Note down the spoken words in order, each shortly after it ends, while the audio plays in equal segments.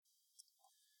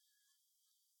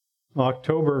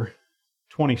October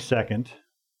 22nd,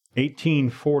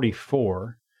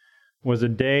 1844, was a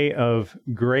day of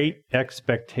great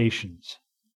expectations.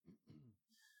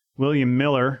 William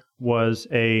Miller was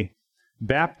a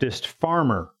Baptist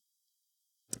farmer,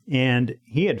 and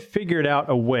he had figured out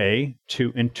a way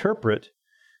to interpret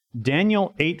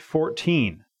Daniel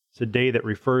 8:14. It's a day that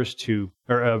refers to,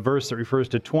 or a verse that refers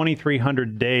to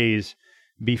 2,300 days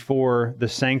before the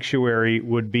sanctuary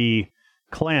would be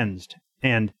cleansed.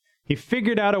 And he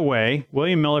figured out a way,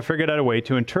 William Miller figured out a way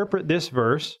to interpret this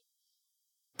verse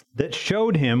that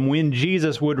showed him when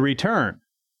Jesus would return.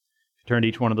 If you turned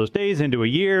each one of those days into a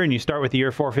year and you start with the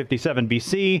year 457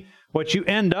 BC, what you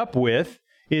end up with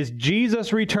is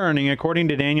Jesus returning, according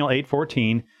to Daniel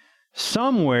 8:14,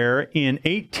 somewhere in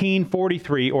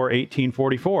 1843 or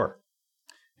 1844.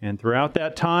 And throughout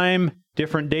that time,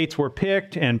 different dates were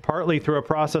picked, and partly through a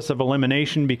process of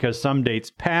elimination because some dates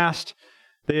passed,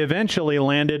 they eventually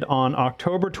landed on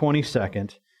October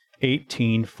 22nd,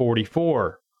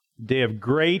 1844, a day of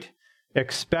great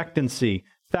expectancy.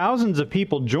 Thousands of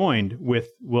people joined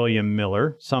with William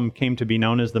Miller. Some came to be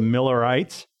known as the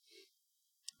Millerites.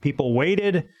 People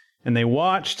waited and they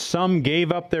watched. Some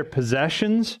gave up their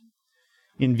possessions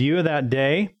in view of that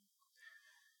day.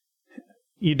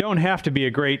 You don't have to be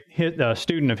a great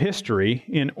student of history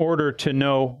in order to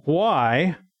know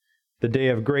why the day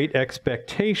of great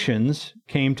expectations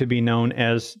came to be known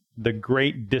as the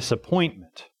Great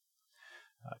Disappointment.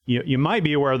 You might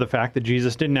be aware of the fact that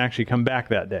Jesus didn't actually come back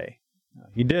that day.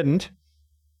 He didn't.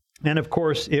 And of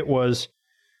course, it was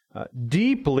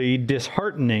deeply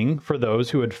disheartening for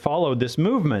those who had followed this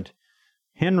movement.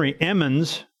 Henry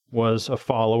Emmons was a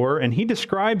follower, and he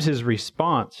describes his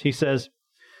response. He says,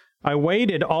 "I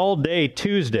waited all day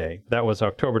Tuesday," that was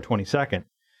October 22nd,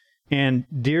 "and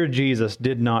dear Jesus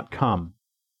did not come.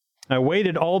 I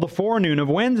waited all the forenoon of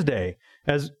Wednesday,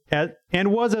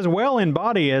 and was as well in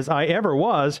body as I ever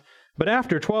was, but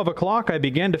after 12 o'clock I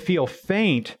began to feel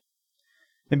faint.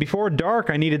 And before dark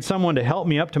I needed someone to help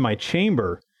me up to my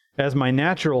chamber, as my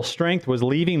natural strength was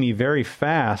leaving me very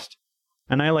fast,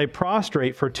 and I lay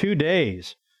prostrate for 2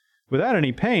 days, without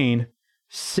any pain,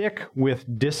 sick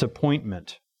with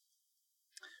disappointment."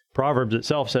 Proverbs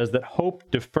itself says that hope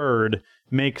deferred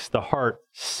makes the heart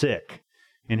sick.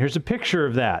 And here's a picture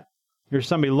of that. Here's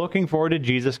somebody looking forward to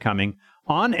Jesus coming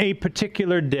on a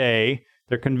particular day.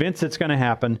 They're convinced it's going to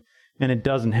happen, and it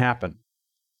doesn't happen.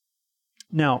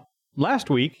 Now, last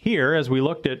week here, as we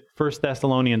looked at 1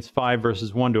 Thessalonians 5,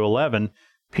 verses 1 to 11,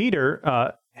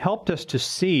 Peter helped us to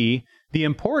see the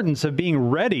importance of being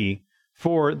ready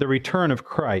for the return of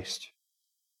Christ.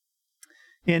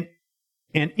 And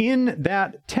in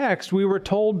that text, we were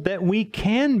told that we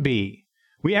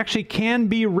actually can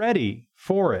be ready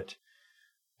for it.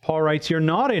 Paul writes, "You're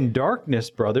not in darkness,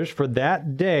 brothers, for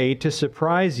that day to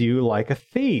surprise you like a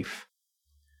thief."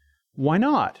 Why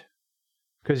not?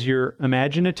 Because you're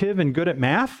imaginative and good at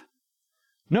math?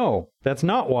 No, that's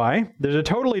not why. There's a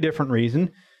totally different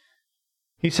reason.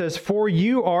 He says,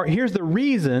 here's the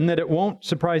reason that it won't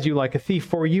surprise you like a thief,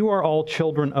 "for you are all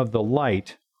children of the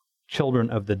light, children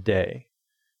of the day."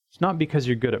 It's not because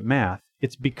you're good at math.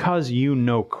 It's because you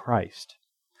know Christ.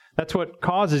 That's what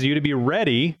causes you to be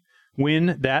ready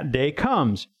when that day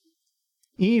comes.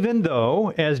 Even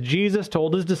though, as Jesus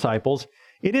told his disciples,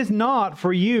 it is not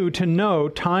for you to know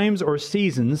times or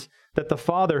seasons that the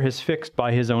Father has fixed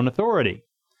by his own authority.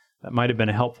 That might have been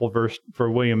a helpful verse for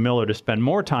William Miller to spend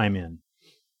more time in.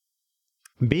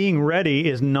 Being ready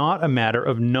is not a matter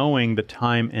of knowing the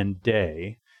time and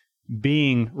day.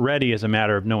 Being ready is a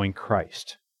matter of knowing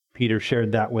Christ. Peter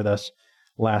shared that with us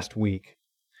last week.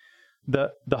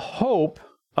 The hope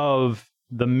of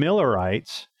the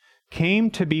Millerites came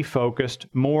to be focused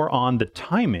more on the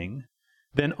timing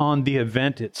than on the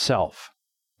event itself,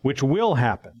 which will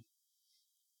happen.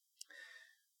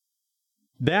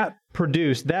 That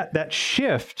produced, that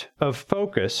shift of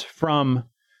focus from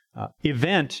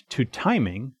event to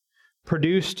timing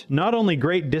produced not only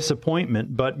great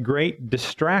disappointment, but great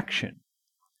distraction.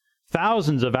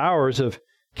 Thousands of hours of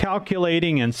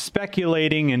calculating and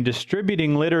speculating and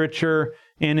distributing literature,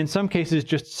 and in some cases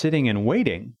just sitting and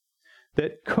waiting,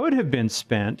 that could have been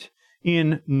spent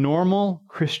in normal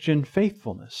Christian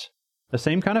faithfulness. The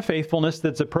same kind of faithfulness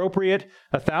that's appropriate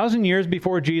 1,000 years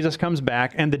before Jesus comes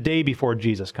back and the day before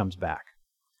Jesus comes back.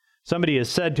 Somebody is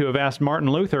said to have asked Martin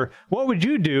Luther, "What would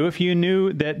you do if you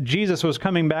knew that Jesus was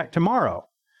coming back tomorrow?"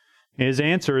 His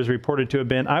answer is reported to have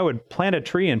been, "I would plant a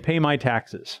tree and pay my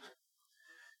taxes."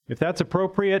 If that's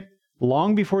appropriate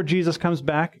long before Jesus comes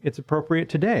back, it's appropriate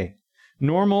today.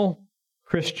 Normal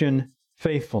Christian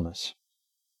faithfulness.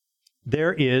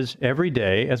 there is every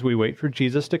day, as we wait for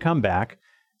Jesus to come back,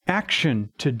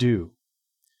 action to do.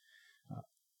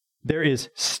 There is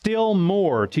still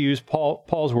more, to use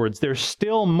Paul's words, there's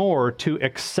still more to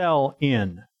excel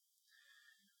in.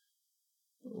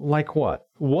 Like what?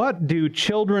 What do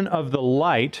children of the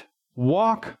light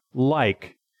walk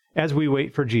like as we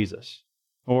wait for Jesus?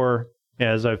 Or,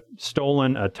 as I've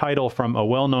stolen a title from a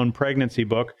well-known pregnancy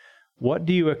book, what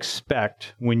do you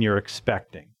expect when you're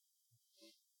expecting?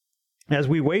 As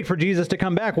we wait for Jesus to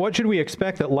come back, what should we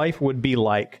expect that life would be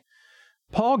like?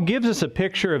 Paul gives us a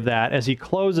picture of that as he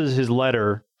closes his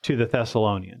letter to the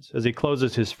Thessalonians, as he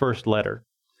closes his first letter.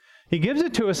 He gives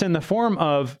it to us in the form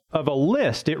of a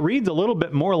list. It reads a little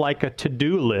bit more like a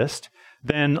to-do list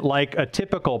than like a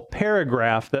typical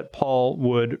paragraph that Paul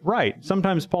would write.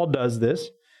 Sometimes Paul does this.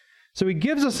 So he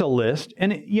gives us a list,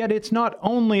 and yet it's not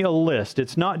only a list.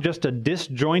 It's not just a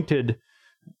disjointed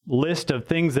list of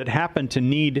things that happen to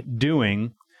need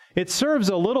doing. It serves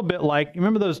a little bit like,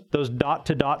 remember those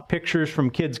dot-to-dot pictures from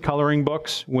kids' coloring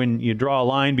books when you draw a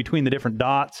line between the different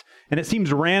dots, and it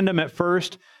seems random at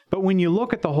first, but when you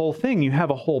look at the whole thing, you have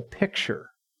a whole picture.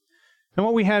 And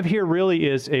what we have here really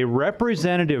is a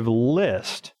representative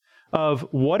list of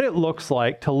what it looks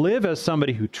like to live as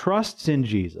somebody who trusts in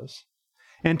Jesus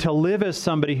and to live as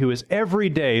somebody who is every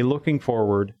day looking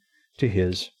forward to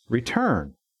His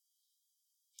return.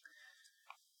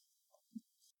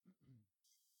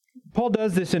 Paul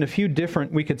does this in a few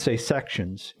different, we could say,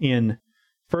 sections in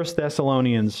 1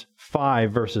 Thessalonians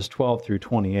 5, verses 12 through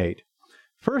 28.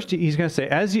 First, he's going to say,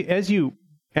 as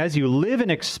you live in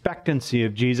expectancy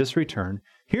of Jesus' return,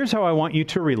 here's how I want you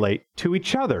to relate to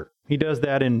each other. He does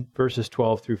that in verses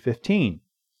 12 through 15.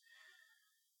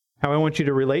 How I want you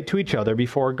to relate to each other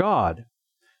before God.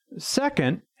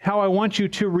 Second, how I want you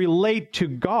to relate to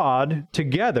God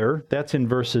together. That's in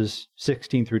verses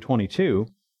 16 through 22.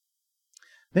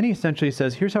 Then he essentially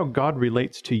says, here's how God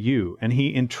relates to you. And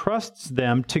he entrusts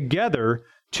them together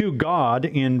to God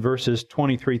in verses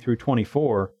 23 through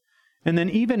 24. And then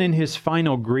even in his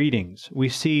final greetings, we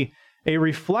see a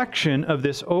reflection of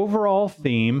this overall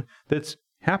theme that's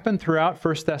happened throughout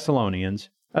 1 Thessalonians,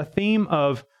 a theme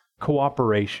of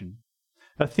cooperation,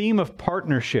 a theme of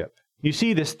partnership. You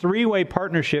see this three-way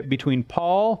partnership between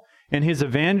Paul and his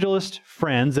evangelist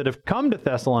friends that have come to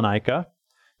Thessalonica,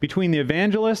 between the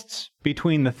evangelists,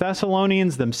 between the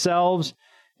Thessalonians themselves,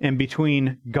 and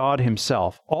between God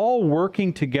himself, all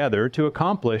working together to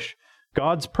accomplish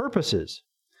God's purposes.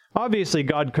 Obviously,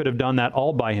 God could have done that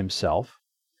all by himself.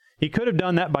 He could have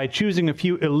done that by choosing a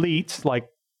few elites, like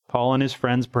Paul and his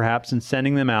friends perhaps, and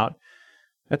sending them out.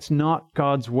 That's not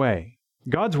God's way.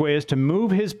 God's way is to move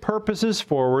his purposes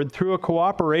forward through a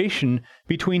cooperation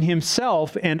between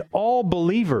himself and all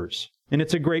believers. And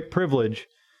it's a great privilege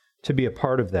to be a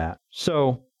part of that.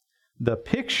 So the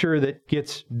picture that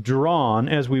gets drawn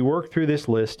as we work through this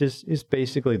list is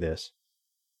basically this.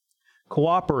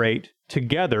 Cooperate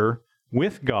together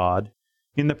with God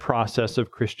in the process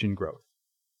of Christian growth.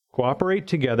 Cooperate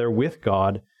together with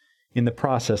God in the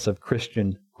process of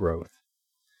Christian growth.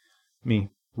 Let me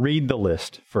read the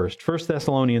list first. 1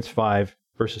 Thessalonians 5,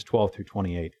 verses 12 through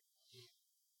 28.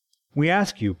 We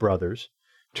ask you, brothers,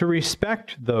 to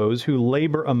respect those who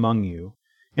labor among you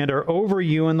and are over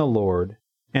you in the Lord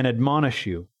and admonish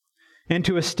you, and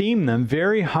to esteem them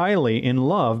very highly in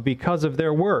love because of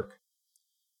their work.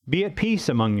 Be at peace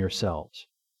among yourselves.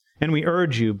 And we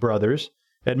urge you, brothers,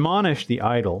 admonish the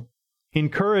idle,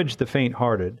 encourage the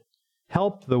faint-hearted,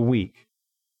 help the weak,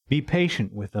 be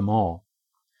patient with them all.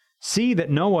 See that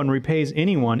no one repays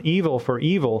anyone evil for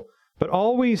evil, but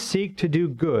always seek to do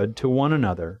good to one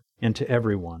another and to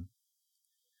everyone.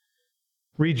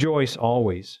 Rejoice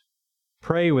always.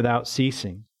 Pray without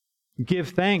ceasing. Give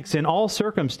thanks in all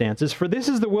circumstances, for this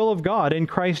is the will of God in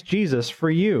Christ Jesus for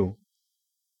you.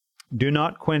 Do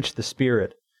not quench the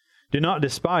Spirit. Do not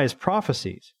despise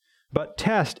prophecies, but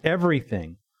test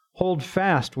everything. Hold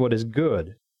fast what is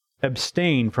good.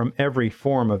 Abstain from every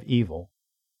form of evil.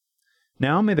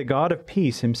 Now may the God of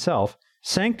peace himself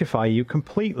sanctify you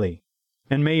completely,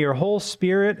 and may your whole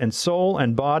spirit and soul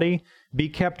and body be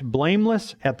kept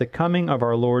blameless at the coming of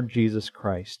our Lord Jesus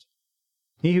Christ.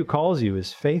 He who calls you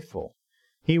is faithful.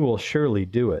 He will surely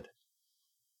do it.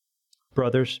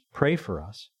 Brothers, pray for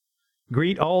us.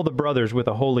 Greet all the brothers with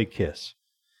a holy kiss.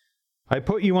 I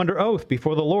put you under oath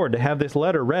before the Lord to have this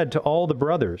letter read to all the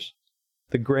brothers.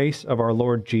 The grace of our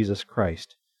Lord Jesus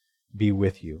Christ be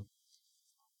with you.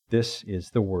 This is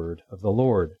the word of the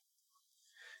Lord.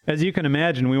 As you can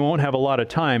imagine, we won't have a lot of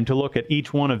time to look at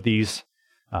each one of these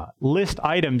list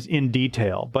items in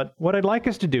detail, but what I'd like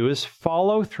us to do is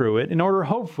follow through it in order,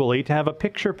 hopefully, to have a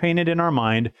picture painted in our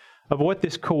mind of what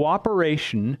this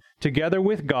cooperation together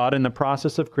with God in the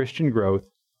process of Christian growth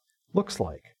looks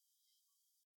like.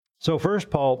 So first,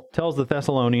 Paul tells the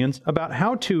Thessalonians about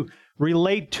how to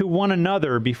relate to one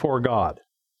another before God.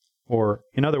 Or,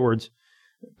 in other words,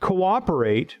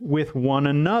 cooperate with one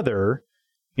another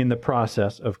in the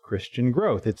process of Christian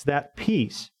growth. It's that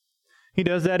piece. He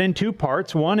does that in two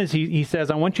parts. One is he says,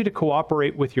 I want you to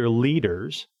cooperate with your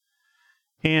leaders,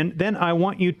 and then I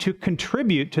want you to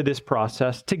contribute to this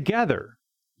process together.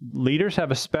 Leaders have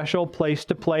a special place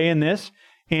to play in this,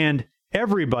 and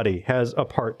everybody has a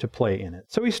part to play in it.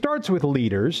 So he starts with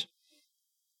leaders.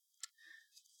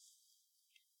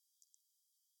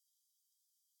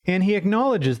 And he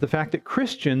acknowledges the fact that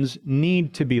Christians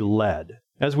need to be led.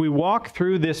 As we walk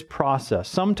through this process,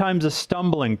 sometimes a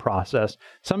stumbling process,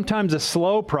 sometimes a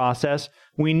slow process,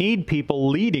 we need people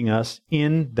leading us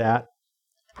in that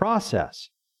process.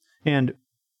 And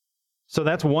so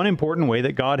that's one important way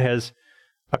that God has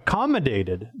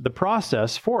accommodated the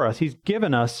process for us. He's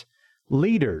given us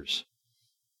leaders.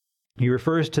 He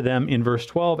refers to them in verse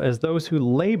 12 as those who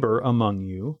labor among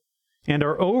you and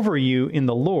are over you in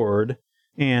the Lord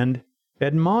and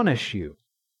admonish you.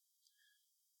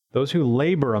 Those who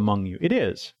labor among you. It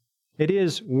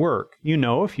is work. You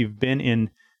know, if you've been in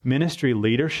ministry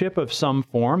leadership of some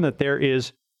form, that there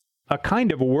is a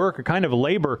kind of work, a kind of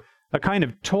labor, a kind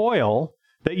of toil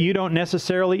that you don't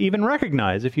necessarily even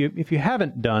recognize if you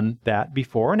haven't done that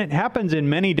before. And it happens in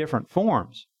many different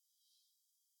forms.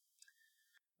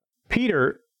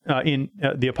 Peter,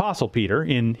 the Apostle Peter,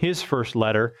 in his first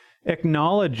letter,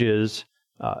 acknowledges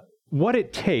what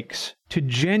it takes to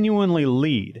genuinely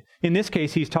lead. In this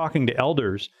case, he's talking to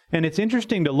elders, and it's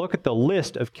interesting to look at the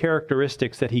list of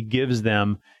characteristics that he gives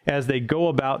them as they go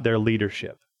about their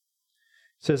leadership.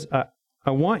 He says,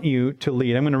 I want you to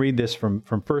lead. I'm going to read this from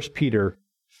 1 Peter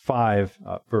 5,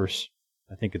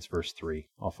 I think it's verse 3.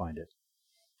 I'll find it.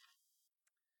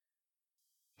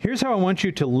 Here's how I want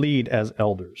you to lead as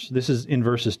elders. This is in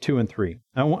verses 2 and 3.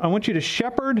 I want you to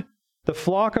shepherd the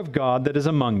flock of God that is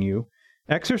among you,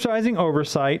 exercising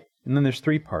oversight, and then there's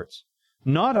three parts.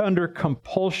 Not under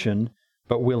compulsion,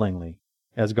 but willingly,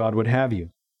 as God would have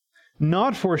you.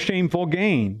 Not for shameful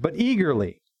gain, but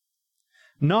eagerly.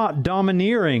 Not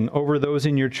domineering over those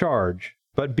in your charge,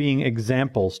 but being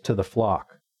examples to the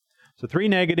flock. So 3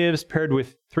 negatives paired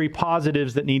with 3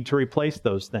 positives that need to replace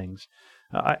those things.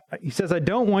 He says, I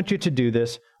don't want you to do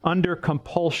this under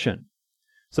compulsion.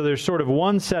 So there's sort of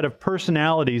one set of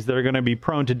personalities that are going to be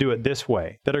prone to do it this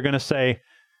way, that are going to say,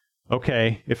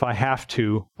 okay, if I have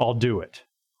to, I'll do it.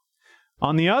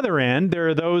 On the other end, there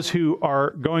are those who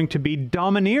are going to be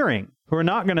domineering, who are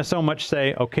not going to so much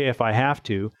say, okay, if I have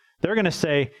to. They're going to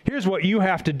say, here's what you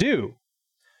have to do.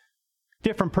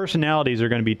 Different personalities are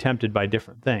going to be tempted by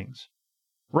different things.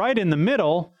 Right in the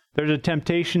middle, there's a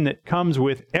temptation that comes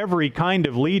with every kind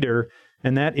of leader,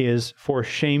 and that is for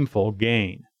shameful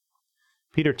gain.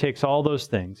 Peter takes all those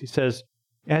things. He says,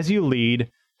 as you lead,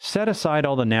 set aside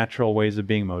all the natural ways of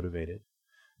being motivated.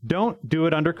 Don't do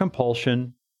it under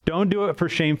compulsion. Don't do it for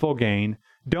shameful gain.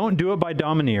 Don't do it by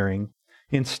domineering.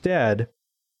 Instead,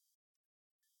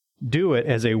 do it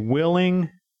as a willing,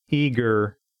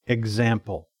 eager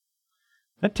example.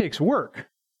 That takes work.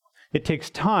 It takes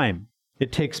time.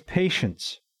 It takes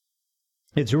patience.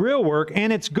 It's real work,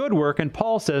 and it's good work. And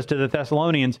Paul says to the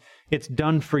Thessalonians, it's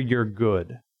done for your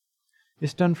good.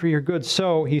 It's done for your good.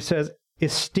 So, he says,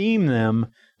 esteem them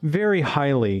very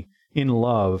highly in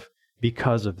love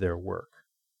because of their work.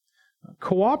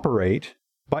 Cooperate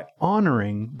by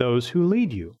honoring those who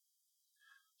lead you.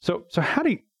 So how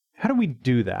do we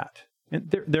do that? And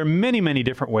there are many, many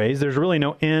different ways. There's really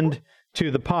no end to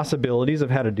the possibilities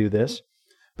of how to do this.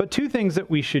 But 2 things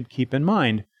that we should keep in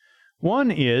mind.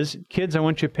 One is, kids, I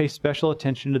want you to pay special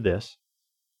attention to this.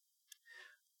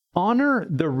 Honor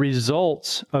the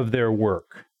results of their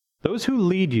work. Those who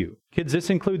lead you, kids, this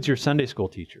includes your Sunday school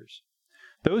teachers.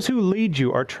 Those who lead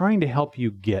you are trying to help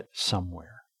you get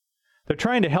somewhere. They're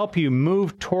trying to help you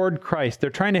move toward Christ. They're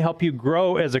trying to help you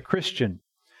grow as a Christian.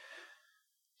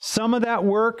 Some of that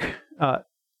work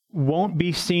won't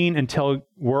be seen until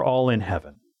we're all in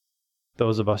heaven,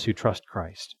 those of us who trust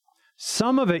Christ.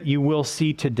 Some of it you will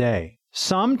see today.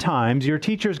 Sometimes your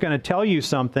teacher is going to tell you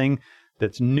something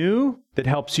that's new, that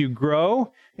helps you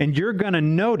grow, and you're going to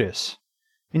notice.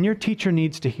 And your teacher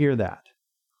needs to hear that.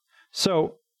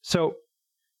 So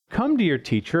come to your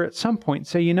teacher at some point and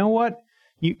say, you know what?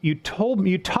 You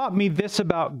taught me this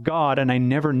about God, and I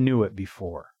never knew it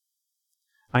before.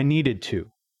 I needed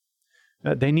to.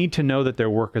 They need to know that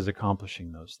their work is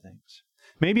accomplishing those things.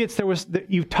 Maybe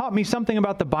you've taught me something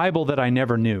about the Bible that I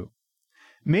never knew.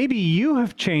 Maybe you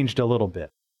have changed a little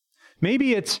bit.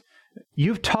 Maybe it's,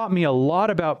 you've taught me a lot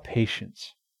about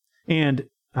patience, and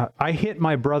I hit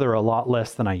my brother a lot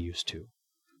less than I used to.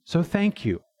 So thank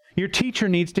you. Your teacher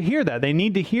needs to hear that. They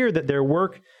need to hear that their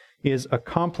work is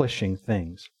accomplishing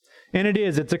things. And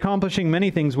it's accomplishing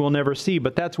many things we'll never see,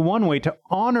 but that's one way to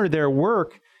honor their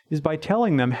work, is by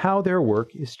telling them how their work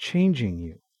is changing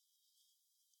you.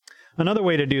 Another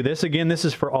way to do this, again, this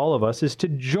is for all of us, is to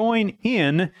join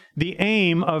in the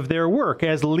aim of their work.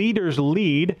 As leaders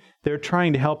lead, they're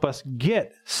trying to help us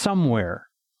get somewhere,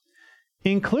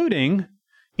 including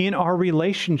in our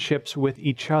relationships with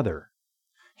each other.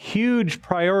 Huge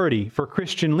priority for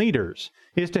Christian leaders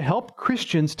is to help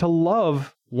Christians to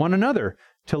love one another,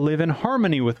 to live in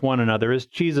harmony with one another. As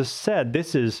Jesus said,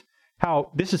 this is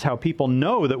how people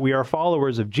know that we are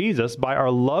followers of Jesus, by our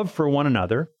love for one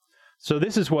another. So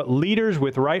this is what leaders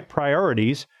with right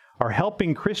priorities are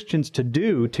helping Christians to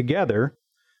do together.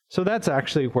 So that's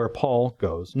actually where Paul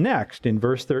goes next in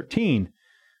verse 13.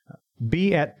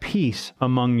 Be at peace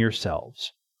among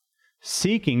yourselves.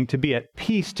 Seeking to be at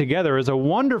peace together is a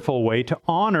wonderful way to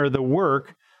honor the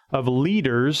work of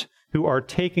leaders who are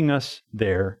taking us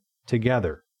there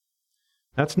together.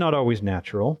 That's not always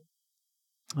natural.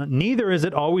 Neither is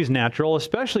it always natural,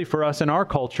 especially for us in our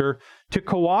culture, to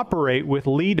cooperate with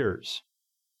leaders.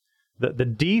 The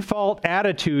default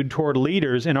attitude toward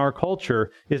leaders in our culture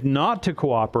is not to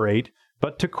cooperate,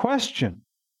 but to question.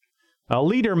 A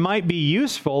leader might be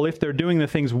useful if they're doing the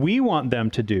things we want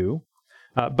them to do,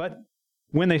 but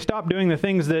when they stop doing the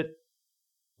things that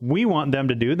we want them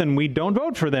to do, then we don't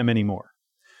vote for them anymore.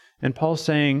 And Paul's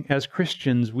saying, as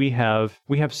Christians, we have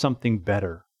something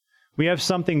better. We have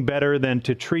something better than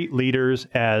to treat leaders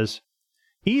as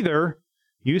either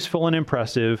useful and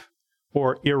impressive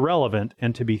or irrelevant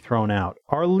and to be thrown out.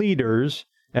 Our leaders,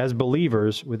 as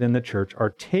believers within the church, are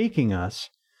taking us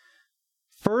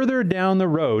further down the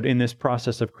road in this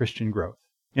process of Christian growth,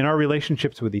 in our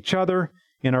relationships with each other,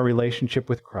 in our relationship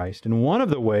with Christ. And one of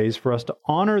the ways for us to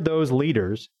honor those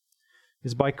leaders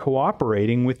is by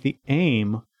cooperating with the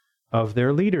aim of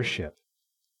their leadership,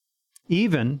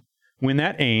 even when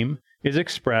that aim is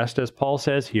expressed, as Paul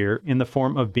says here, in the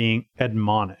form of being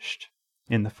admonished,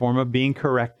 in the form of being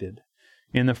corrected,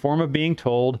 in the form of being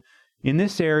told, in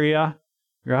this area,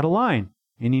 you're out of line,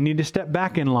 and you need to step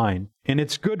back in line, and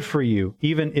it's good for you,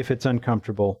 even if it's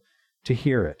uncomfortable to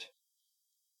hear it.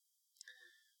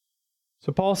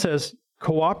 So Paul says,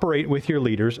 cooperate with your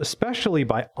leaders, especially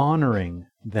by honoring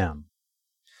them.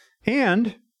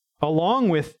 And along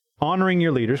with honoring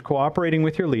your leaders, cooperating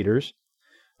with your leaders,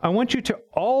 I want you to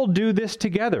all do this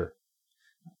together.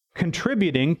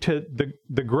 Contributing to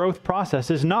the growth process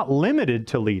is not limited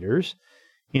to leaders.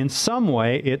 In some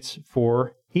way, it's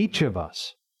for each of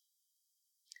us.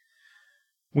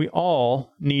 We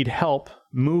all need help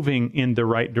moving in the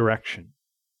right direction.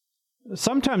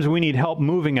 Sometimes we need help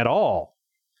moving at all.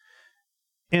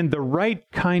 And the right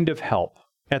kind of help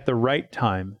at the right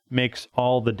time makes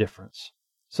all the difference.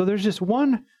 So there's just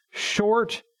one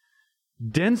short,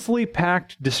 densely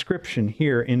packed description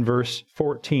here in verse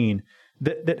 14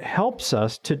 that helps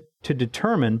us to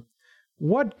determine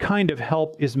what kind of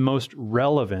help is most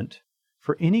relevant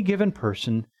for any given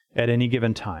person at any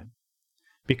given time.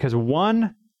 Because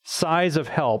one size of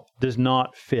help does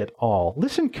not fit all.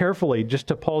 Listen carefully just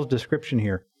to Paul's description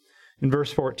here in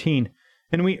verse 14.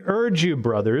 And we urge you,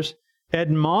 brothers,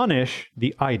 admonish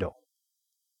the idle,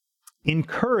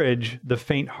 encourage the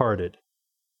faint-hearted,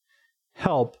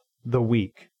 help the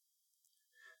weak.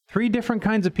 3 different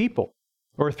kinds of people,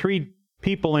 or 3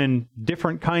 people in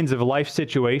different kinds of life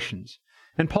situations.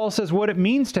 And Paul says what it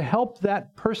means to help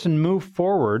that person move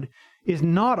forward is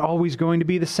not always going to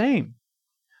be the same.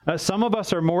 Some of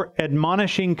us are more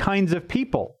admonishing kinds of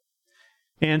people,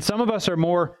 and some of us are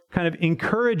more kind of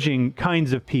encouraging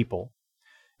kinds of people.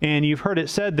 And you've heard it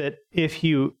said that if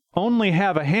you only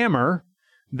have a hammer,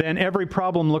 then every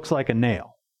problem looks like a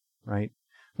nail, right?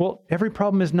 Well, every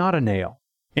problem is not a nail,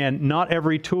 and not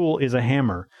every tool is a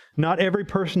hammer. Not every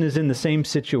person is in the same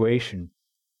situation.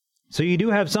 So you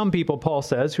do have some people, Paul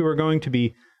says, who are going to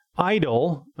be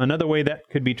idle. Another way that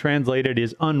could be translated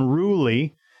is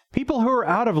unruly. People who are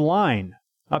out of line,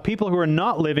 people who are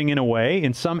not living in a way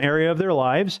in some area of their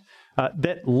lives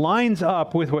that lines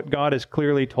up with what God has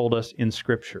clearly told us in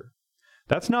Scripture.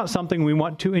 That's not something we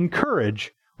want to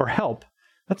encourage or help.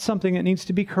 That's something that needs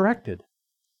to be corrected.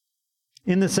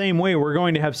 In the same way, we're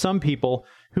going to have some people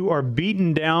who are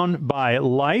beaten down by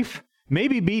life,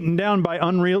 maybe beaten down by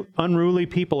unruly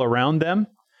people around them,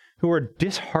 who are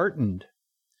disheartened,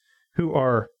 who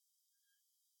are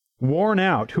worn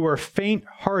out, who are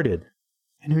faint-hearted,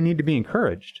 and who need to be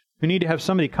encouraged, who need to have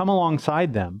somebody come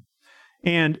alongside them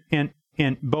and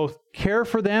both care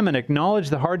for them and acknowledge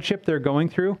the hardship they're going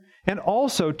through, and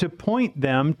also to point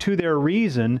them to their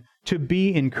reason to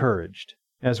be encouraged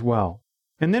as well.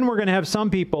 And then we're going to have some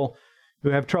people who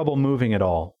have trouble moving at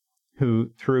all,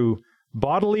 who through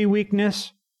bodily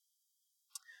weakness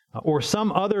or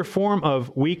some other form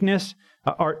of weakness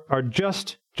are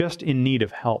just in need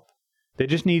of help. They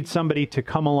just need somebody to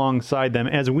come alongside them.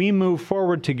 As we move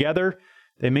forward together,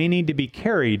 they may need to be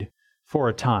carried for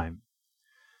a time.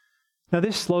 Now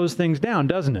this slows things down,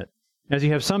 doesn't it? As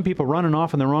you have some people running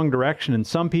off in the wrong direction, and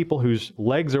some people whose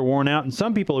legs are worn out, and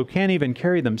some people who can't even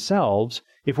carry themselves,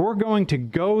 if we're going to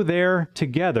go there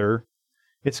together,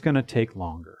 it's going to take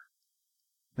longer.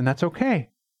 And that's okay.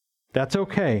 That's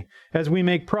okay. As we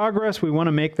make progress, we want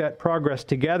to make that progress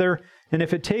together. And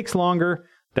if it takes longer,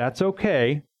 that's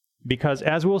okay, because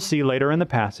as we'll see later in the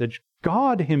passage,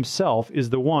 God Himself is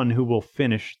the one who will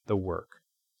finish the work.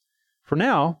 For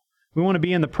now, we want to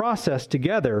be in the process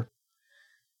together.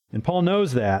 And Paul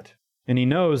knows that, and he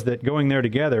knows that going there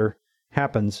together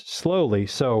happens slowly.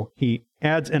 So he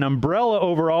adds an umbrella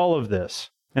over all of this,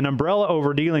 an umbrella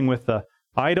over dealing with the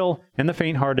idle and the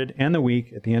faint-hearted and the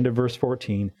weak at the end of verse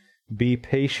 14. Be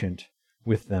patient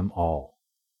with them all.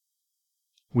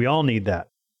 We all need that.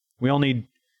 We all need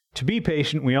to be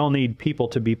patient. We all need people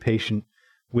to be patient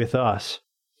with us.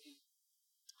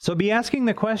 So be asking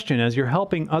the question as you're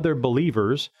helping other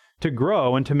believers to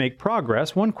grow and to make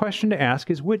progress. One question to ask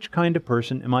is, which kind of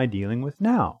person am I dealing with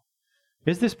now?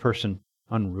 Is this person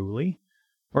unruly?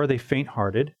 Or are they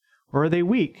faint-hearted? Or are they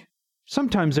weak?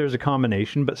 Sometimes there's a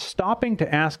combination, but stopping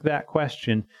to ask that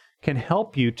question can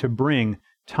help you to bring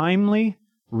timely,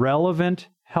 relevant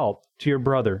help to your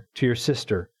brother, to your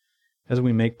sister, as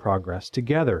we make progress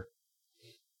together.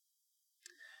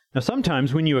 Now,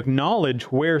 sometimes when you acknowledge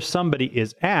where somebody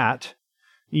is at,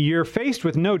 you're faced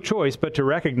with no choice but to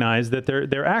recognize that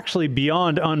they're actually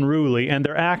beyond unruly and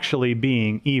they're actually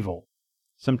being evil.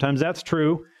 Sometimes that's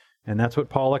true, and that's what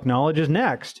Paul acknowledges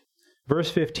next.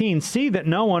 Verse 15, see that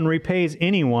no one repays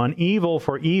anyone evil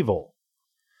for evil,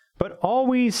 but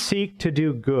always seek to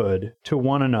do good to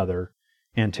one another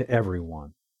and to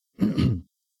everyone.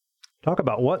 Talk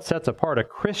about what sets apart a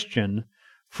Christian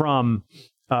from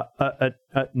a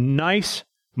nice,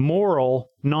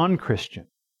 moral non-Christian.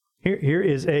 Here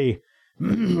is a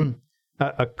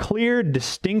clear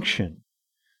distinction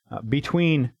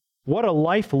between what a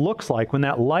life looks like when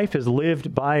that life is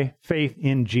lived by faith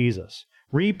in Jesus.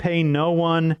 Repay no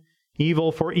one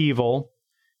evil for evil,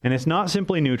 and it's not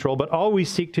simply neutral, but always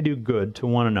seek to do good to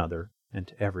one another and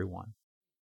to everyone.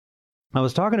 I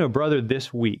was talking to a brother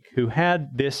this week who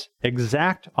had this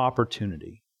exact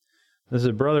opportunity. This is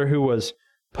a brother who was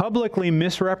publicly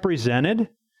misrepresented.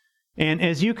 And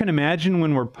as you can imagine,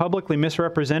 when we're publicly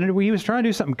misrepresented, he was trying to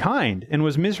do something kind and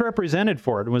was misrepresented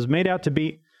for it and was made out to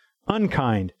be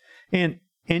unkind. And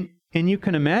you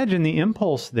can imagine the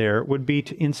impulse there would be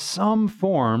to, in some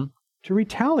form, to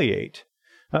retaliate.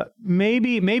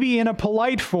 Maybe in a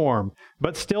polite form,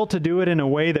 but still to do it in a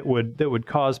way that would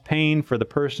cause pain for the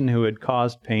person who had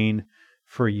caused pain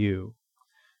for you.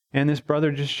 And this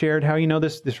brother just shared how,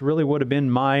 this really would have been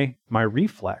my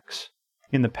reflex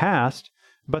in the past.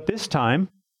 But this time,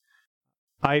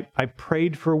 I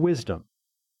prayed for wisdom.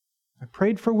 I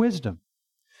prayed for wisdom.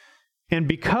 And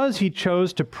because he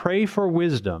chose to pray for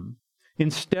wisdom,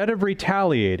 instead of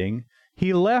retaliating,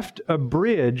 he left a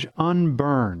bridge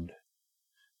unburned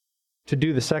to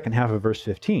do the second half of verse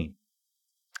 15.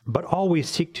 But always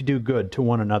seek to do good to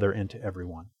one another and to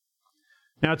everyone.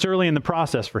 Now, it's early in the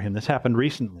process for him. This happened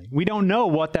recently. We don't know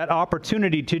what that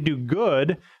opportunity to do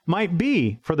good might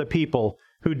be for the people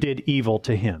who did evil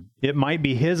to him. It might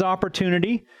be his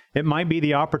opportunity. It might be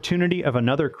the opportunity of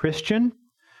another Christian.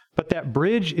 But that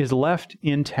bridge is left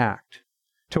intact.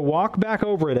 To walk back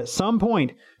over it at some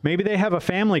point, maybe they have a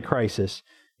family crisis,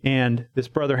 and this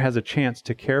brother has a chance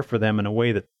to care for them in a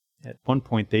way that at one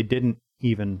point they didn't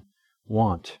even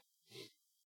want.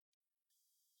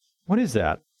 What is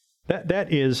that?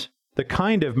 That is the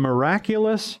kind of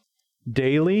miraculous,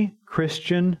 daily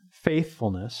Christian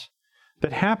faithfulness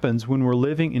that happens when we're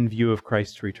living in view of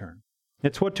Christ's return.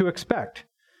 It's what to expect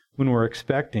when we're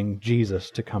expecting Jesus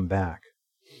to come back.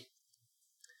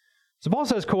 So Paul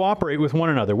says, cooperate with one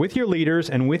another, with your leaders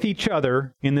and with each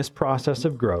other in this process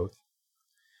of growth.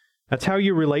 That's how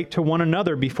you relate to one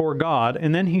another before God.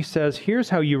 And then he says, here's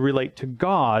how you relate to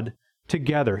God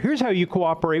together. Here's how you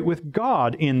cooperate with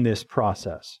God in this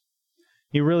process.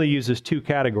 He really uses two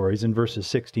categories in verses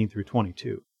 16 through 22.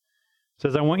 He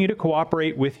says, I want you to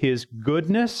cooperate with His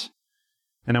goodness,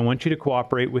 and I want you to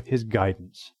cooperate with His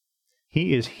guidance.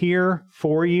 He is here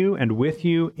for you and with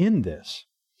you in this.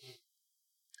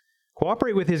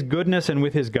 Cooperate with His goodness and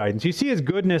with His guidance. You see His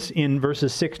goodness in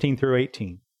verses 16 through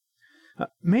 18.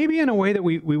 Maybe in a way that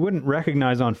we wouldn't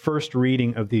recognize on first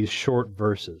reading of these short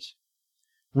verses.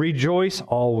 Rejoice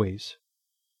always.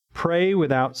 Pray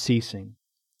without ceasing.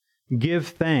 Give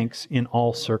thanks in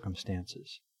all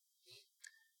circumstances.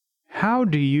 How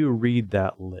do you read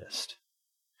that list?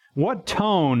 What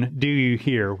tone do you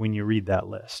hear when you read that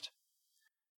list?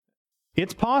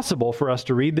 It's possible for us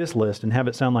to read this list and have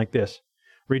it sound like this.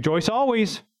 Rejoice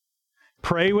always.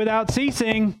 Pray without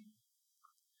ceasing.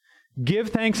 Give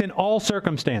thanks in all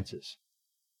circumstances.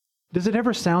 Does it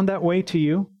ever sound that way to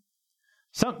you?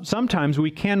 Sometimes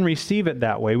we can receive it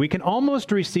that way. We can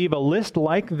almost receive a list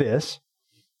like this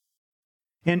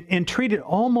and treat it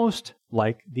almost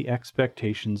like the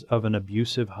expectations of an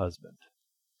abusive husband.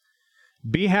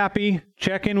 Be happy,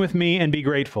 check in with me, and be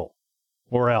grateful,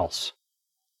 or else.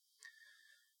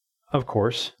 Of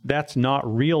course, that's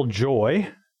not real joy,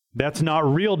 that's not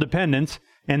real dependence,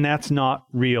 and that's not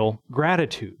real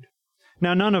gratitude.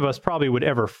 Now, none of us probably would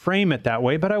ever frame it that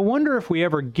way, but I wonder if we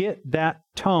ever get that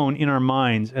tone in our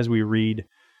minds as we read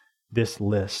this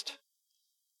list.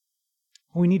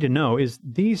 What we need to know is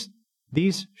these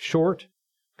short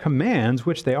commands,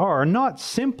 which they are not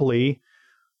simply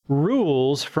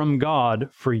rules from God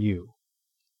for you.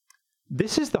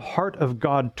 This is the heart of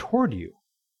God toward you.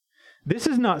 This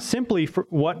is not simply for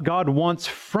what God wants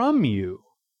from you.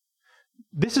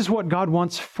 This is what God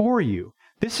wants for you.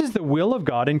 This is the will of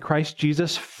God in Christ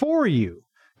Jesus for you.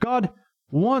 God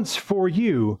wants for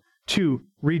you to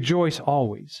rejoice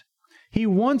always. He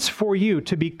wants for you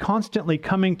to be constantly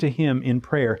coming to Him in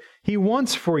prayer. He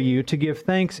wants for you to give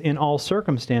thanks in all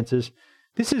circumstances.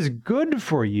 This is good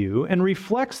for you and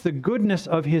reflects the goodness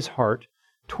of His heart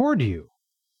toward you.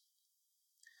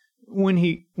 When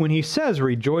he says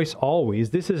rejoice always,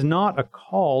 this is not a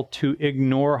call to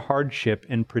ignore hardship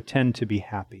and pretend to be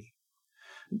happy.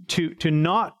 To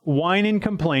not whine and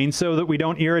complain so that we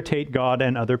don't irritate God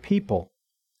and other people.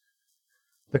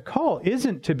 The call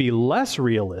isn't to be less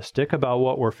realistic about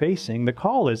what we're facing. The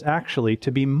call is actually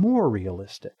to be more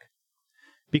realistic.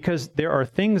 Because there are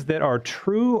things that are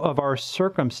true of our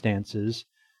circumstances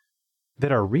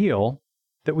that are real,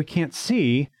 that we can't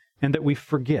see, and that we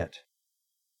forget.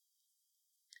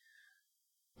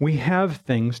 We have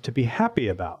things to be happy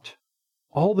about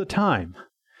all the time.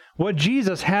 What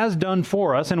Jesus has done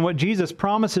for us and what Jesus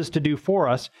promises to do for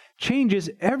us changes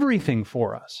everything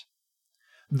for us.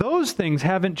 Those things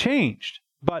haven't changed,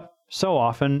 but so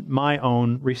often my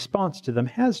own response to them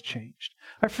has changed.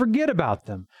 I forget about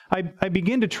them. I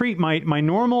begin to treat my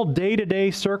normal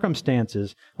day-to-day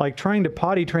circumstances, like trying to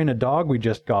potty train a dog we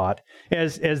just got,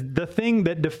 as the thing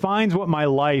that defines what my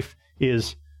life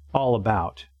is all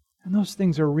about. And those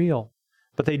things are real,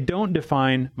 but they don't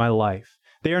define my life.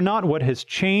 They are not what has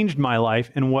changed my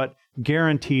life and what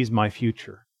guarantees my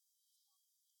future.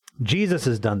 Jesus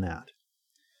has done that.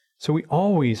 So we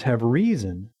always have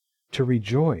reason to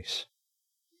rejoice.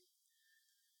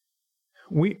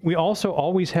 We also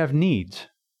always have needs.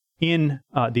 In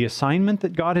the assignment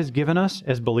that God has given us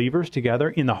as believers together,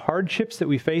 in the hardships that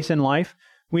we face in life,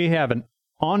 we have an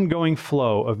ongoing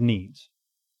flow of needs.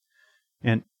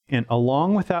 And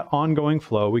along with that ongoing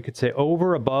flow, we could say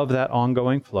over above that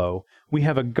ongoing flow, we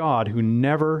have a God who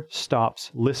never stops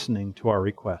listening to our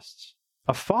requests.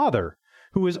 A Father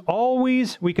who is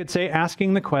always, we could say,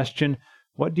 asking the question,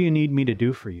 what do you need me to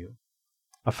do for you?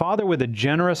 A Father with a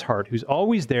generous heart who's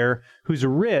always there, who's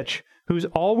rich, who's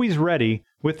always ready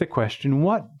with the question,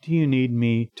 what do you need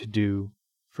me to do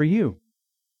for you?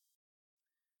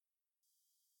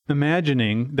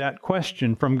 Imagining that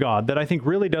question from God that I think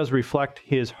really does reflect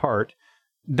His heart,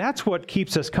 that's what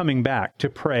keeps us coming back to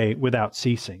pray without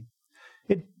ceasing.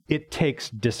 It takes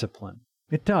discipline.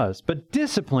 It does. But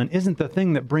discipline isn't the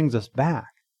thing that brings us back.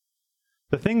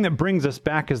 The thing that brings us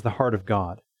back is the heart of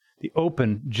God, the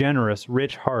open, generous,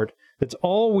 rich heart that's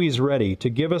always ready to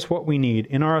give us what we need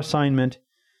in our assignment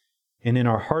and in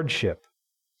our hardship.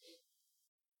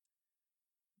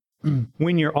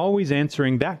 When you're always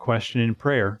answering that question in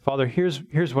prayer, Father,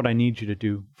 here's what I need you to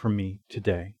do for me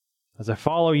today. As I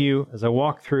follow you, as I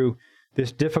walk through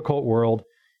this difficult world,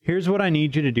 here's what I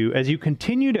need you to do. As you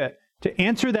continue to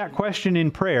answer that question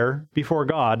in prayer before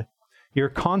God, you're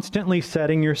constantly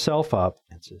setting yourself up.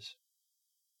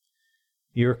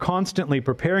 You're constantly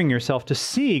preparing yourself to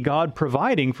see God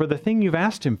providing for the thing you've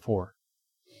asked Him for.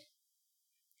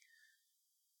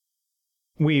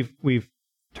 We've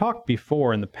talked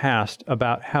before in the past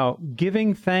about how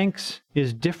giving thanks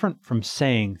is different from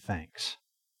saying thanks.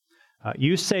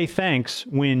 You say thanks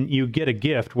when you get a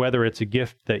gift, whether it's a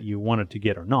gift that you wanted to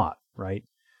get or not, right?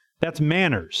 That's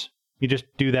manners. You just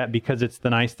do that because it's the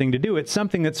nice thing to do. It's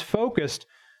something that's focused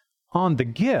on the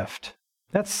gift.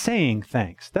 That's saying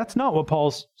thanks. That's not what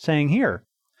Paul's saying here.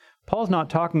 Paul's not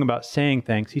talking about saying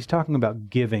thanks. He's talking about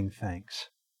giving thanks.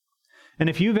 And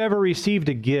if you've ever received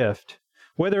a gift,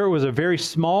 whether it was a very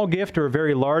small gift or a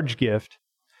very large gift,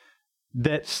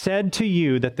 that said to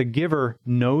you that the giver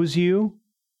knows you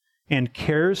and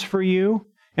cares for you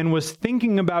and was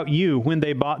thinking about you when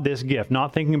they bought this gift,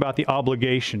 not thinking about the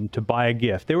obligation to buy a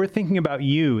gift. They were thinking about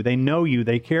you. They know you.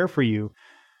 They care for you.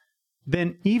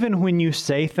 Then even when you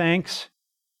say thanks,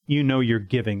 you know you're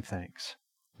giving thanks.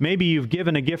 Maybe you've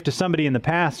given a gift to somebody in the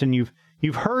past and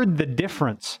you've heard the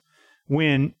difference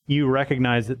when you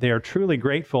recognize that they are truly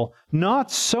grateful,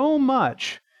 not so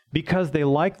much because they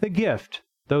like the gift,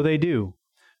 though they do,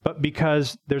 but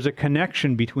because there's a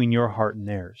connection between your heart and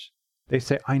theirs. They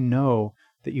say, I know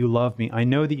that you love me. I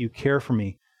know that you care for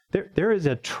me. There is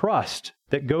a trust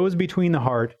that goes between the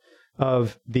heart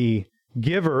of the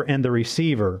giver and the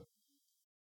receiver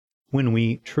when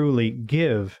we truly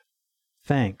give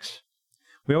thanks.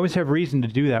 We always have reason to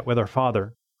do that with our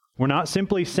Father. We're not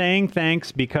simply saying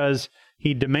thanks because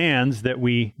He demands that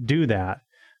we do that.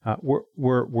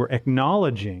 We're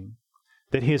acknowledging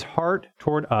that His heart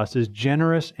toward us is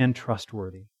generous and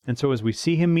trustworthy. And so as we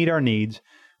see Him meet our needs,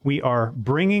 we are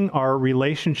bringing our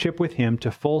relationship with Him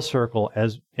to full circle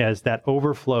as that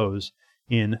overflows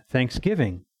in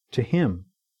thanksgiving to Him.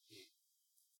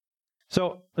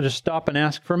 So I'll just stop and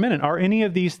ask for a minute. Are any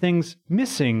of these things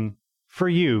missing for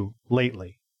you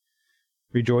lately?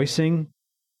 Rejoicing,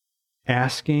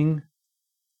 asking,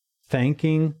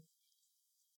 thanking.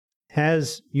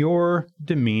 Has your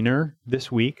demeanor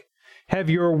this week, have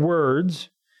your words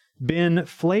been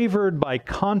flavored by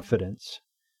confidence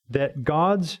that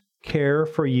God's care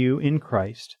for you in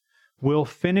Christ will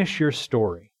finish your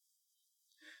story?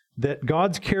 That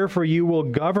God's care for you will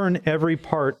govern every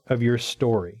part of your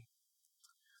story?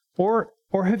 Or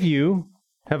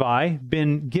have I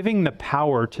been giving the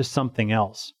power to something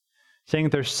else? Saying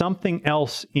that there's something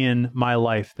else in my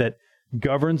life that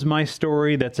governs my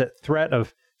story, that's at threat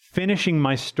of finishing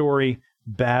my story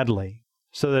badly,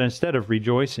 so that instead of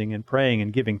rejoicing and praying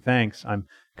and giving thanks, I'm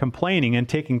complaining and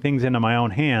taking things into my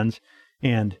own hands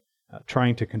and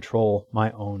trying to control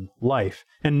my own life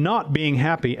and not being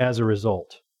happy as a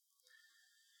result.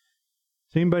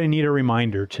 Does anybody need a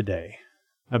reminder today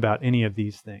about any of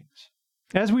these things?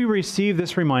 As we receive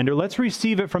this reminder, let's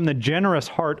receive it from the generous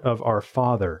heart of our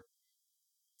Father,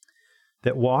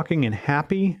 that walking in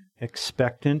happy,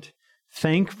 expectant,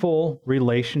 thankful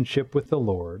relationship with the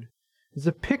Lord is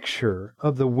a picture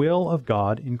of the will of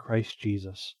God in Christ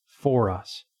Jesus for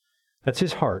us. That's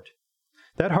His heart.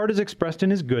 That heart is expressed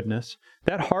in His goodness.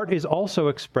 That heart is also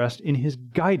expressed in His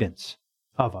guidance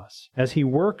of us as He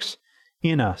works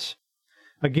in us.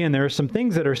 Again, there are some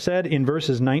things that are said in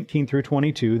verses 19 through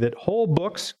 22 that whole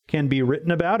books can be written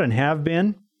about and have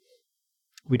been.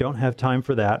 We don't have time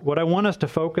for that. What I want us to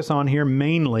focus on here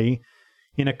mainly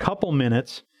in a couple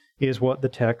minutes is what the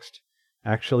text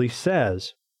actually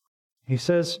says. He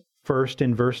says first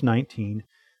in verse 19,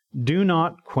 do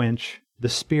not quench the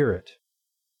Spirit.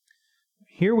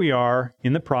 Here we are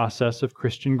in the process of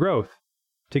Christian growth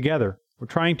together. We're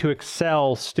trying to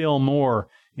excel still more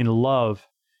in love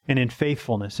and in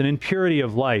faithfulness and in purity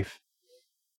of life.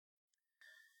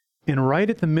 And right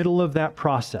at the middle of that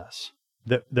process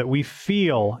that we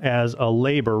feel as a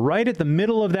labor, right at the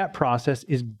middle of that process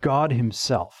is God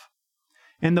Himself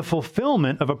and the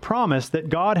fulfillment of a promise that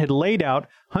God had laid out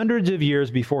hundreds of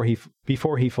years before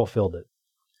He fulfilled it.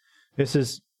 This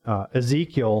is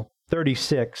Ezekiel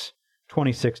 36,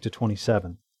 26 to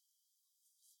 27.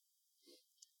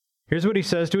 Here's what He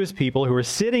says to His people who are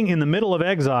sitting in the middle of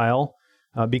exile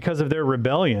because of their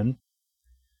rebellion.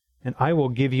 And I will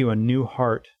give you a new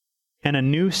heart, and a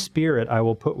new spirit I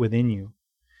will put within you.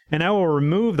 And I will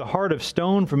remove the heart of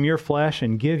stone from your flesh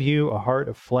and give you a heart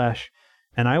of flesh.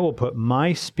 And I will put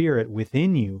my Spirit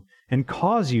within you and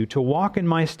cause you to walk in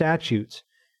my statutes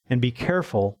and be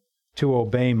careful to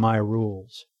obey my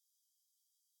rules.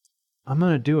 I'm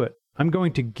going to do it. I'm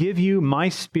going to give you my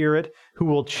Spirit who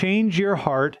will change your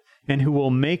heart and who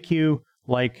will make you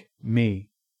like me.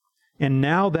 And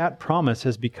now that promise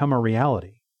has become a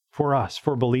reality for us,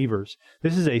 for believers.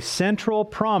 This is a central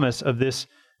promise of this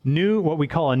new, what we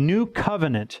call a new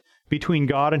covenant between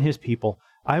God and His people.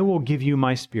 I will give you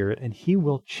my Spirit and He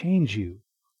will change you.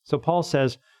 So Paul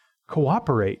says,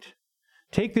 cooperate.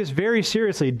 Take this very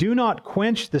seriously. Do not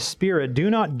quench the Spirit. Do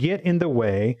not get in the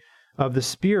way of the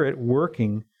Spirit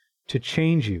working to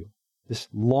change you. This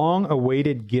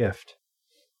long-awaited gift.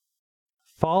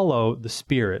 Follow the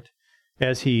Spirit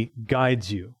as He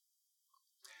guides you.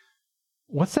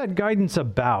 what's that guidance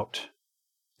about?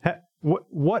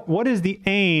 What is the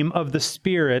aim of the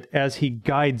Spirit as He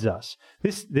guides us?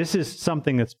 This is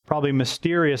something that's probably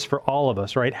mysterious for all of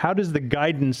us, right? How does the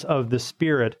guidance of the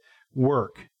Spirit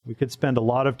work? We could spend a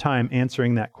lot of time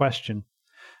answering that question.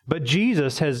 But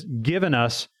Jesus has given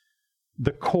us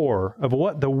the core of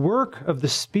what the work of the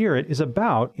Spirit is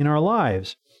about in our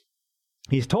lives.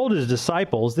 He's told His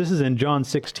disciples, this is in John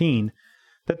 16,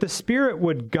 that the Spirit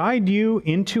would guide you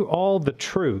into all the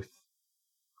truth.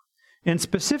 And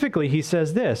specifically, He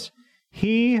says this,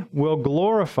 He will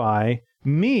glorify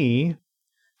me,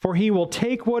 for He will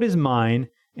take what is mine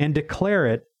and declare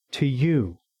it to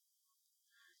you.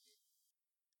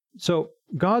 So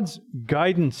God's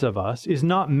guidance of us is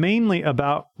not mainly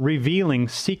about revealing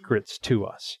secrets to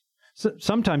us.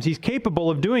 Sometimes He's capable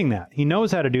of doing that. He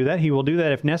knows how to do that. He will do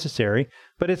that if necessary.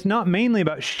 But it's not mainly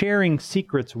about sharing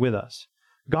secrets with us.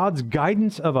 God's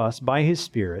guidance of us by His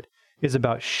Spirit is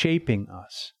about shaping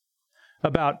us,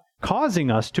 about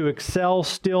causing us to excel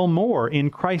still more in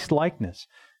Christ-likeness,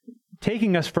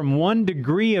 taking us from one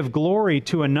degree of glory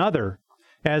to another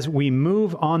as we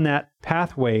move on that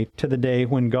pathway to the day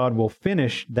when God will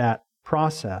finish that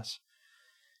process.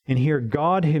 And here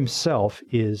God Himself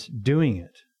is doing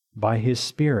it by His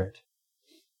Spirit.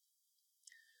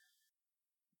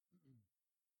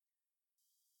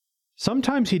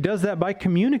 Sometimes He does that by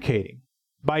communicating,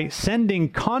 by sending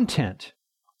content.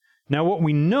 Now, what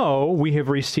we know we have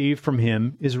received from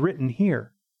Him is written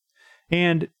here.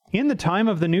 And in the time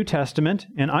of the New Testament,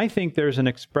 and I think there's an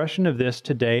expression of this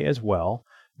today as well,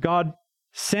 God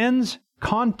sends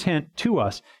content to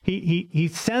us. He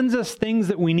sends us things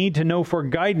that we need to know for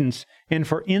guidance and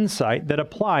for insight that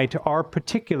apply to our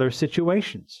particular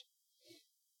situations.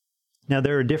 Now,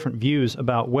 there are different views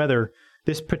about whether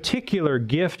this particular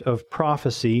gift of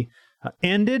prophecy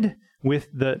ended with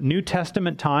the New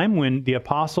Testament time when the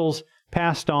apostles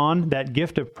passed on, that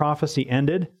gift of prophecy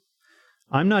ended.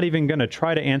 I'm not even going to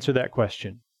try to answer that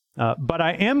question. But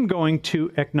I am going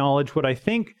to acknowledge what I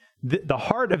think the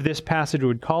heart of this passage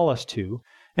would call us to,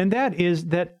 and that is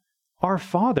that our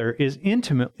Father is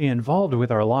intimately involved with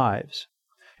our lives,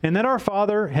 and that our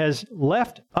Father has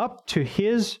left up to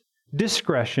His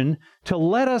discretion to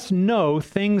let us know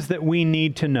things that we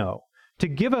need to know, to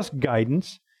give us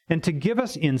guidance, and to give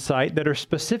us insight that are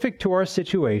specific to our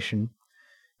situation,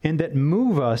 and that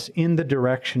move us in the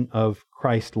direction of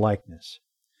Christ-likeness.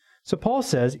 So Paul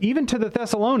says, even to the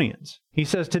Thessalonians, he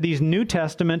says to these New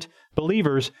Testament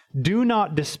believers, do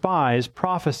not despise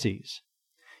prophecies.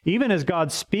 Even as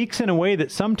God speaks in a way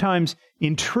that sometimes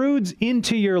intrudes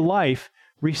into your life,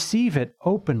 receive it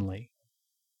openly.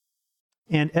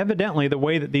 And evidently the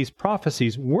way that these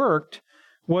prophecies worked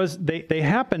was they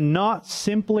happened not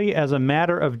simply as a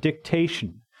matter of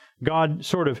dictation. God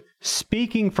sort of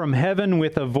speaking from heaven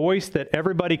with a voice that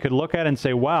everybody could look at and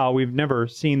say, wow, we've never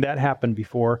seen that happen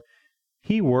before.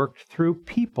 He worked through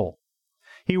people.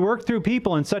 He worked through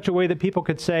people in such a way that people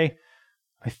could say,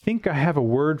 I think I have a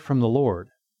word from the Lord.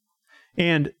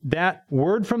 And that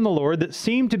word from the Lord that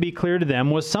seemed to be clear to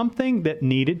them was something that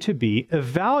needed to be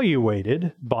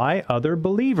evaluated by other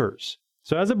believers.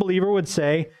 So as a believer would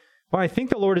say, well, I think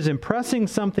the Lord is impressing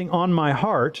something on my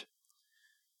heart,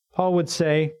 Paul would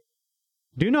say,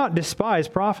 do not despise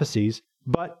prophecies,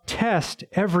 but test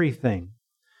everything.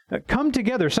 Come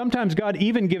together. Sometimes God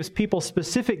even gives people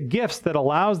specific gifts that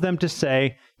allows them to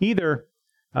say either,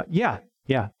 yeah,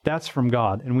 that's from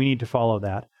God, and we need to follow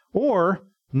that, or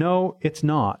no, it's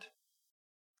not.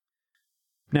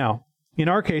 Now, in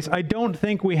our case, I don't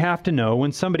think we have to know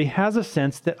when somebody has a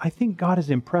sense that I think God is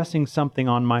impressing something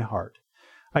on my heart.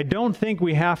 I don't think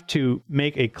we have to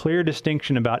make a clear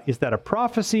distinction about is that a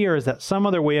prophecy or is that some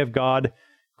other way of God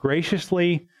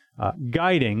graciously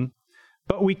guiding,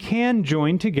 but we can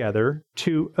join together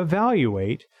to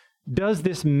evaluate, does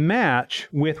this match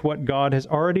with what God has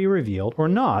already revealed or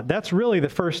not? That's really the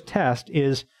first test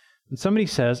is when somebody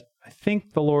says, I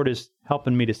think the Lord is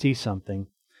helping me to see something.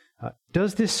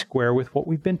 Does this square with what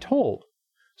we've been told?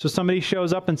 So somebody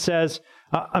shows up and says,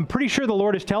 I'm pretty sure the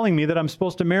Lord is telling me that I'm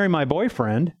supposed to marry my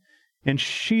boyfriend, and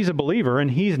she's a believer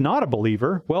and he's not a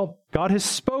believer. Well, God has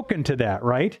spoken to that,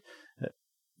 right?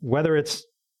 Whether it's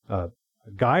a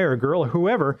guy or a girl or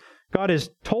whoever, God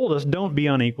has told us don't be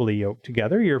unequally yoked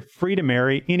together. You're free to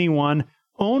marry anyone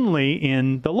only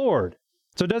in the Lord.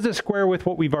 So does it square with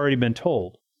what we've already been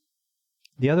told?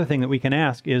 The other thing that we can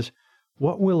ask is,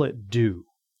 what will it do?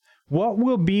 What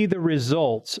will be the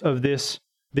results of this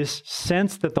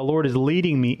sense that the Lord is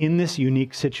leading me in this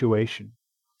unique situation?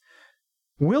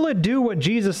 Will it do what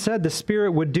Jesus said the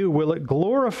Spirit would do? Will it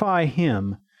glorify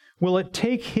Him? Will it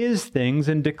take His things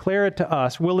and declare it to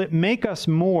us? Will it make us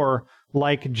more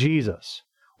like Jesus?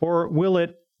 Or will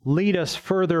it lead us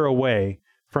further away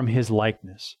from His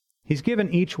likeness? He's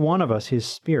given each one of us His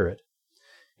Spirit.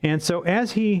 And so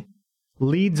as He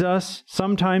leads us,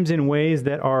 sometimes in ways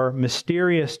that are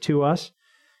mysterious to us,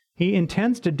 He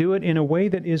intends to do it in a way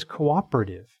that is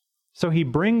cooperative. So He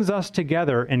brings us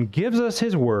together and gives us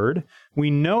His Word.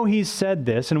 We know He's said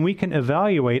this, and we can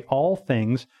evaluate all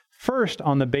things first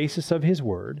on the basis of His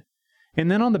Word, and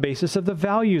then on the basis of the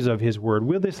values of His Word.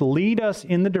 Will this lead us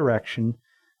in the direction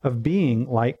of being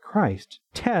like Christ?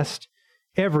 Test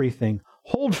everything.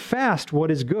 Hold fast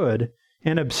what is good,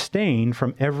 and abstain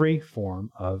from every form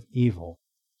of evil.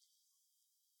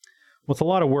 Well, it's a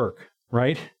lot of work,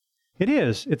 right? It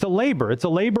is. It's a labor. It's a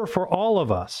labor for all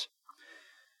of us.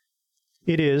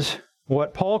 It is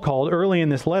what Paul called early in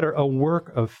this letter a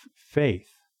work of faith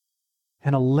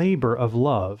and a labor of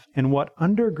love. And what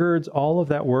undergirds all of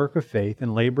that work of faith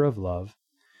and labor of love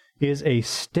is a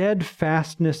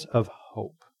steadfastness of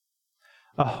hope.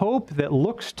 A hope that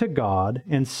looks to God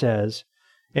and says,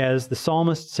 as the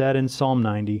psalmist said in Psalm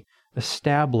 90,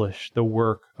 establish the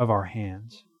work of our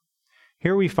hands.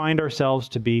 Here we find ourselves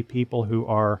to be people who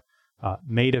are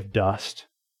made of dust,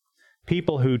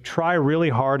 people who try really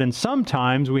hard, and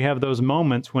sometimes we have those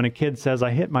moments when a kid says,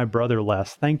 I hit my brother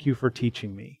less, thank you for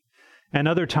teaching me. And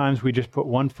other times we just put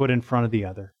one foot in front of the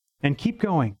other and keep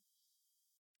going.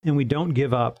 And we don't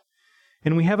give up.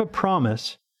 And we have a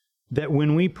promise that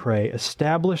when we pray,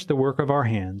 establish the work of our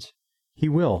hands, He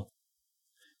will.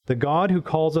 The God who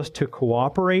calls us to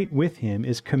cooperate with Him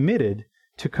is committed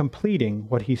to completing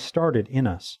what He started in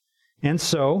us. And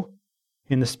so,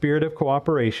 in the spirit of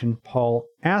cooperation, Paul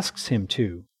asks Him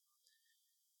to,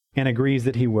 and agrees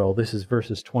that He will. This is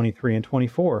verses 23 and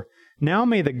 24. Now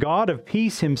may the God of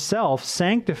peace Himself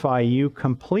sanctify you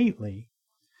completely,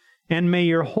 and may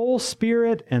your whole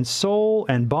spirit and soul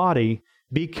and body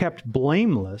be kept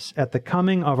blameless at the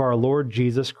coming of our Lord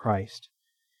Jesus Christ.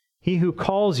 He who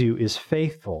calls you is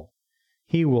faithful.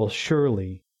 He will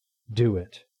surely do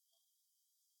it.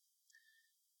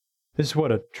 This is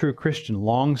what a true Christian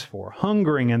longs for.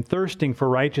 Hungering and thirsting for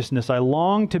righteousness, I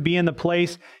long to be in the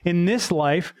place in this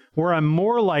life where I'm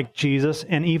more like Jesus,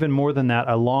 and even more than that,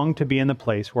 I long to be in the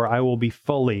place where I will be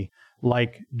fully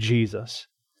like Jesus.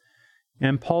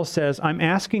 And Paul says, I'm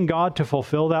asking God to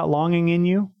fulfill that longing in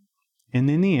you, and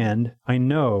in the end, I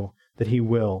know that He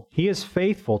will. He is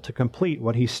faithful to complete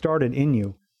what He started in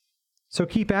you. So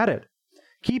keep at it.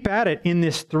 Keep at it in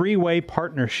this three-way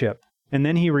partnership. And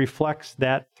then he reflects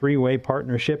that three-way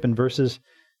partnership in verses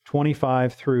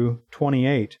 25 through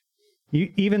 28.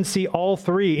 You even see all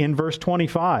three in verse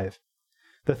 25.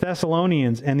 The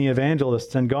Thessalonians and the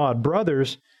evangelists and God.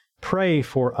 Brothers, pray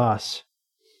for us.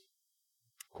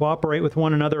 Cooperate with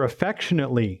one another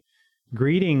affectionately,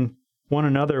 greeting one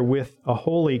another with a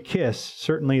holy kiss.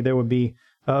 Certainly there would be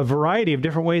a variety of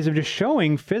different ways of just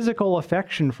showing physical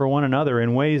affection for one another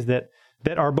in ways that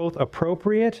are both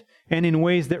appropriate and in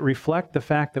ways that reflect the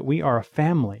fact that we are a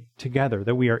family together,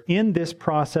 that we are in this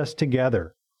process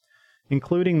together,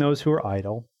 including those who are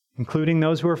idle, including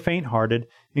those who are faint-hearted,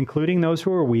 including those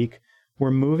who are weak.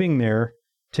 We're moving there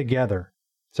together.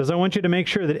 It says, I want you to make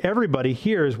sure that everybody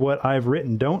hears what I've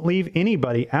written. Don't leave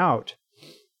anybody out.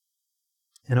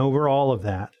 And over all of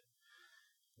that,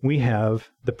 we have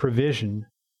the provision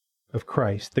of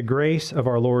Christ. The grace of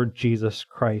our Lord Jesus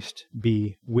Christ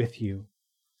be with you.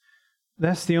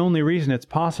 That's the only reason it's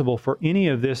possible for any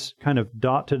of this kind of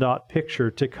dot-to-dot picture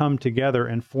to come together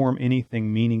and form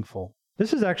anything meaningful.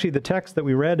 This is actually the text that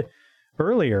we read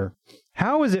earlier.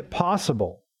 How is it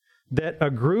possible that a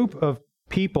group of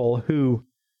people who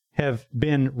have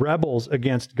been rebels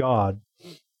against God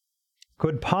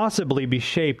could possibly be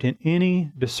shaped in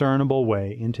any discernible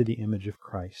way into the image of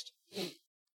Christ?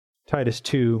 Titus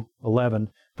 2:11.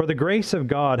 For the grace of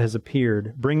God has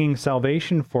appeared, bringing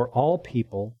salvation for all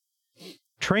people,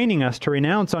 training us to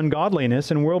renounce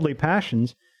ungodliness and worldly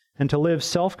passions, and to live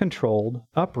self-controlled,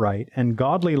 upright, and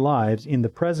godly lives in the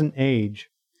present age,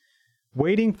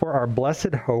 waiting for our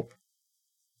blessed hope,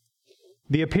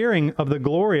 the appearing of the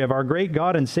glory of our great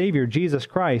God and Savior, Jesus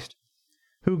Christ,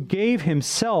 who gave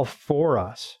Himself for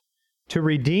us to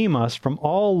redeem us from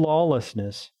all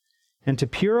lawlessness and to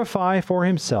purify for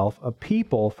Himself a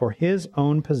people for His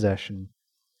own possession,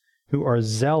 who are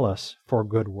zealous for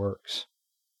good works.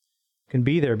 Can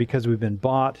be there because we've been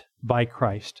bought by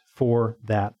Christ for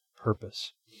that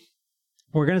purpose.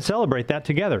 We're going to celebrate that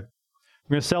together.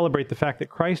 We're going to celebrate the fact that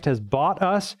Christ has bought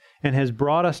us and has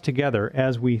brought us together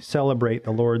as we celebrate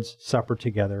the Lord's Supper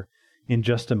together in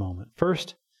just a moment.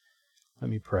 First, let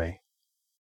me pray.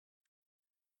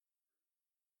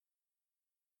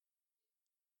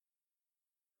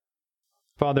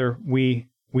 Father, we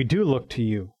do look to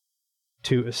you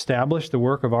to establish the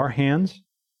work of our hands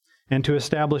and to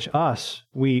establish us.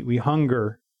 We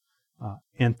hunger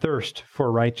and thirst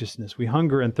for righteousness. We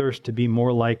hunger and thirst to be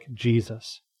more like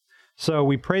Jesus. So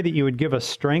we pray that you would give us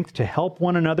strength to help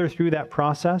one another through that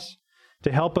process,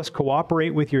 to help us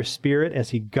cooperate with your Spirit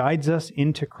as he guides us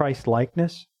into Christ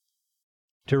likeness,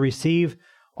 to receive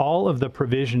all of the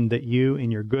provision that you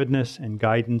in your goodness and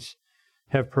guidance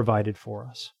have provided for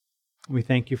us. We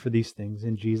thank you for these things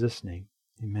in Jesus' name.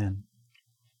 Amen.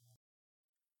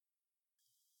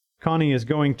 Connie is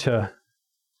going to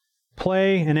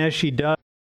play, and as she does,